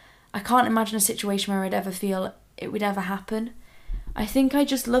 but I can't imagine a situation where I'd ever feel it would ever happen. I think I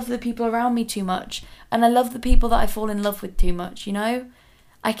just love the people around me too much, and I love the people that I fall in love with too much, you know?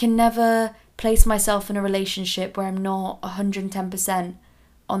 I can never place myself in a relationship where I'm not 110%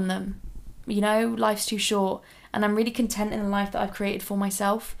 on them. You know, life's too short. And I'm really content in the life that I've created for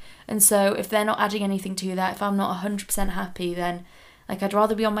myself. And so if they're not adding anything to that, if I'm not 100% happy, then I'd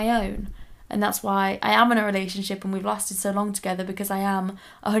rather be on my own. And that's why I am in a relationship and we've lasted so long together, because I am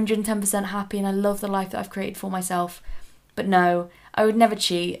 110% happy and I love the life that I've created for myself. But no, I would never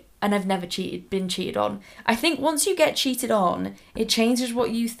cheat, and I've never been cheated on. I think once you get cheated on, it changes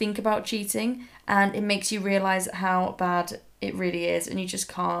what you think about cheating and it makes you realise how bad it really is, and you just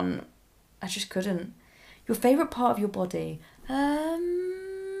can't. I just couldn't. Your favourite part of your body? I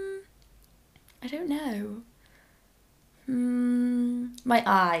don't know. My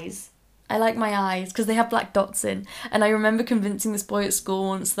eyes. I like my eyes because they have black dots in. And I remember convincing this boy at school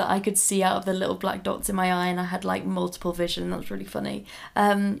once that I could see out of the little black dots in my eye and I had like multiple vision. That was really funny.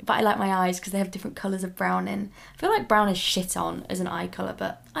 But I like my eyes because they have different colours of brown in. I feel like brown is shit on as an eye colour,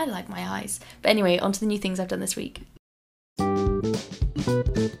 but I like my eyes. But anyway, on to the new things I've done this week.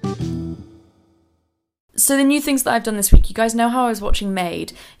 So the new things that I've done this week, you guys know how I was watching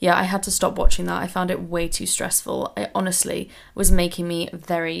Maid? Yeah, I had to stop watching that. I found it way too stressful. It honestly was making me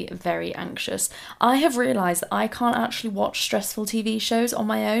very, very anxious. I have realised that I can't actually watch stressful TV shows on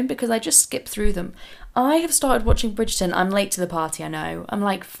my own because I just skip through them. I have started watching Bridgerton. I'm late to the party, I know. I'm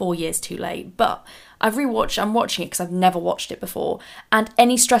like 4 years too late, but I'm watching it because I've never watched it before. And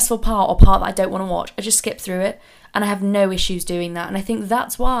any stressful part or part that I don't want to watch, I just skip through it. And I have no issues doing that. And I think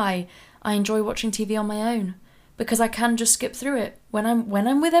that's why I enjoy watching TV on my own, because I can just skip through it. When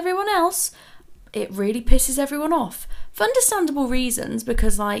I'm with everyone else, it really pisses everyone off. For understandable reasons,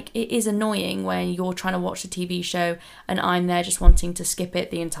 because it is annoying when you're trying to watch a TV show and I'm there just wanting to skip it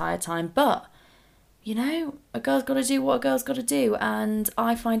the entire time. But, you know, a girl's got to do what a girl's got to do, and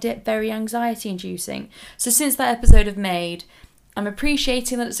I find it very anxiety inducing. So since that episode of Maid, I'm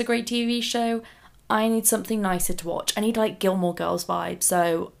appreciating that it's a great TV show. I need something nicer to watch. I need Gilmore Girls vibes.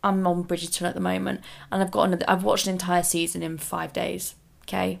 So I'm on Bridgerton at the moment and I've watched an entire season in 5 days.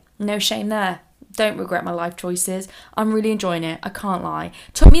 Okay, no shame there. Don't regret my life choices. I'm really enjoying it. I can't lie.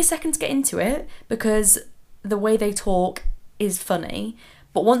 Took me a second to get into it because the way they talk is funny.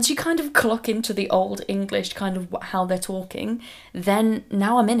 But once you kind of clock into the old English kind of how they're talking, then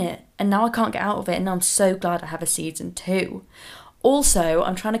now I'm in it and now I can't get out of it. And I'm so glad I have a season 2. Also,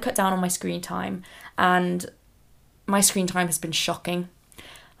 I'm trying to cut down on my screen time, and my screen time has been shocking.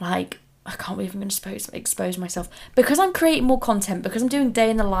 I can't believe I'm going to expose myself. Because I'm creating more content, because I'm doing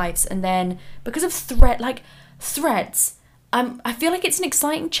day in the lives, and then because of threads, I feel like it's an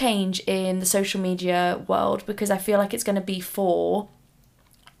exciting change in the social media world, because I feel like it's going to be for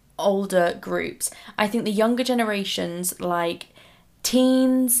older groups. I think the younger generations, like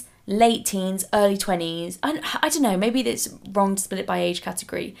teens, late teens, early 20s. I don't know, maybe it's wrong to split it by age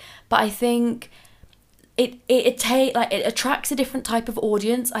category, but I think it attracts a different type of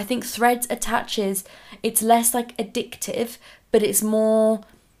audience. I think Threads it's less addictive, but it's more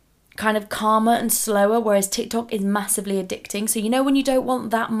kind of calmer and slower, whereas TikTok is massively addicting. So when you don't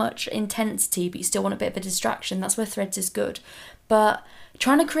want that much intensity but you still want a bit of a distraction, that's where Threads is good. But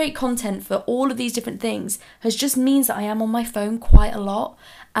trying to create content for all of these different things just means that I am on my phone quite a lot.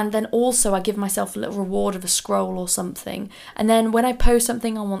 And then also I give myself a little reward of a scroll or something. And then when I post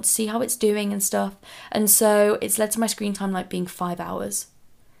something, I want to see how it's doing and stuff. And so it's led to my screen time being 5 hours.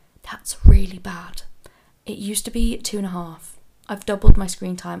 That's really bad. It used to be 2.5. I've doubled my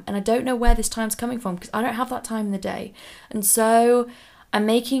screen time, and I don't know where this time's coming from because I don't have that time in the day. And so I'm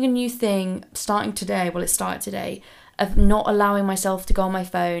making a new thing starting today. Well, it started today, of not allowing myself to go on my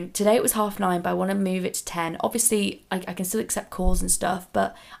phone. Today it was 9:30, but I want to move it to 10. Obviously, I can still accept calls and stuff,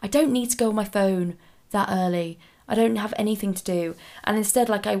 but I don't need to go on my phone that early. I don't have anything to do. And instead,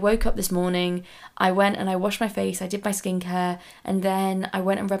 I woke up this morning, I went and I washed my face, I did my skincare, and then I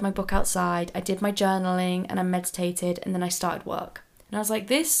went and read my book outside, I did my journaling, and I meditated, and then I started work. And I was like,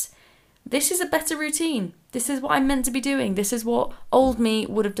 this is a better routine. This is what I'm meant to be doing. This is what old me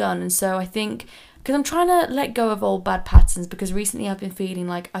would have done. And so I think, because I'm trying to let go of old bad patterns, because recently I've been feeling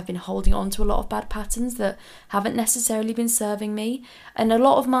like I've been holding on to a lot of bad patterns that haven't necessarily been serving me. And a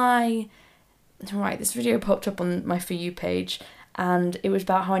lot of my... Right, this video popped up on my For You page, and it was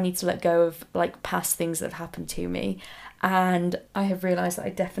about how I need to let go of past things that have happened to me. And I have realised that I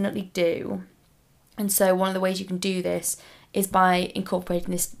definitely do. And so one of the ways you can do this is by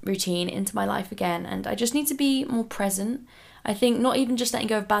incorporating this routine into my life again. And I just need to be more present. I think not even just letting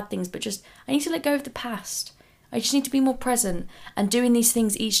go of bad things, but just I need to let go of the past. I just need to be more present, and doing these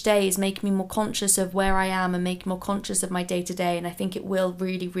things each day is making me more conscious of where I am and making me more conscious of my day-to-day, and I think it will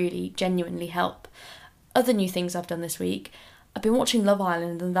really, really genuinely help. Other new things I've done this week, I've been watching Love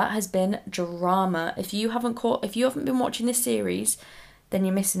Island, and that has been drama. If you haven't been watching this series, then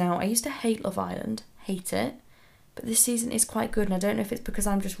you're missing out. I used to hate Love Island, hate it, but this season is quite good, and I don't know if it's because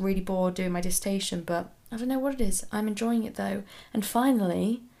I'm just really bored doing my dissertation, but I don't know what it is. I'm enjoying it though. And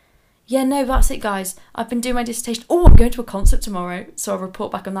finally... Yeah, no, that's it, guys. I've been doing my dissertation. Oh, I'm going to a concert tomorrow, so I'll report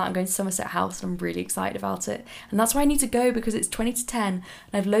back on that. I'm going to Somerset House, and I'm really excited about it. And that's why I need to go, because it's 20 to 10, and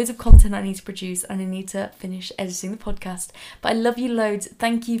I have loads of content I need to produce, and I need to finish editing the podcast. But I love you loads.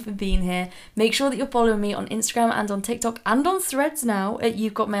 Thank you for being here. Make sure that you're following me on Instagram and on TikTok and on Threads now at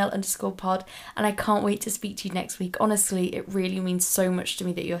You'veGotMail_pod. And I can't wait to speak to you next week. Honestly, it really means so much to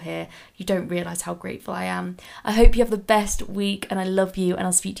me that you're here. You don't realise how grateful I am. I hope you have the best week, and I love you, and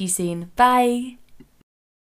I'll speak to you soon. Bye.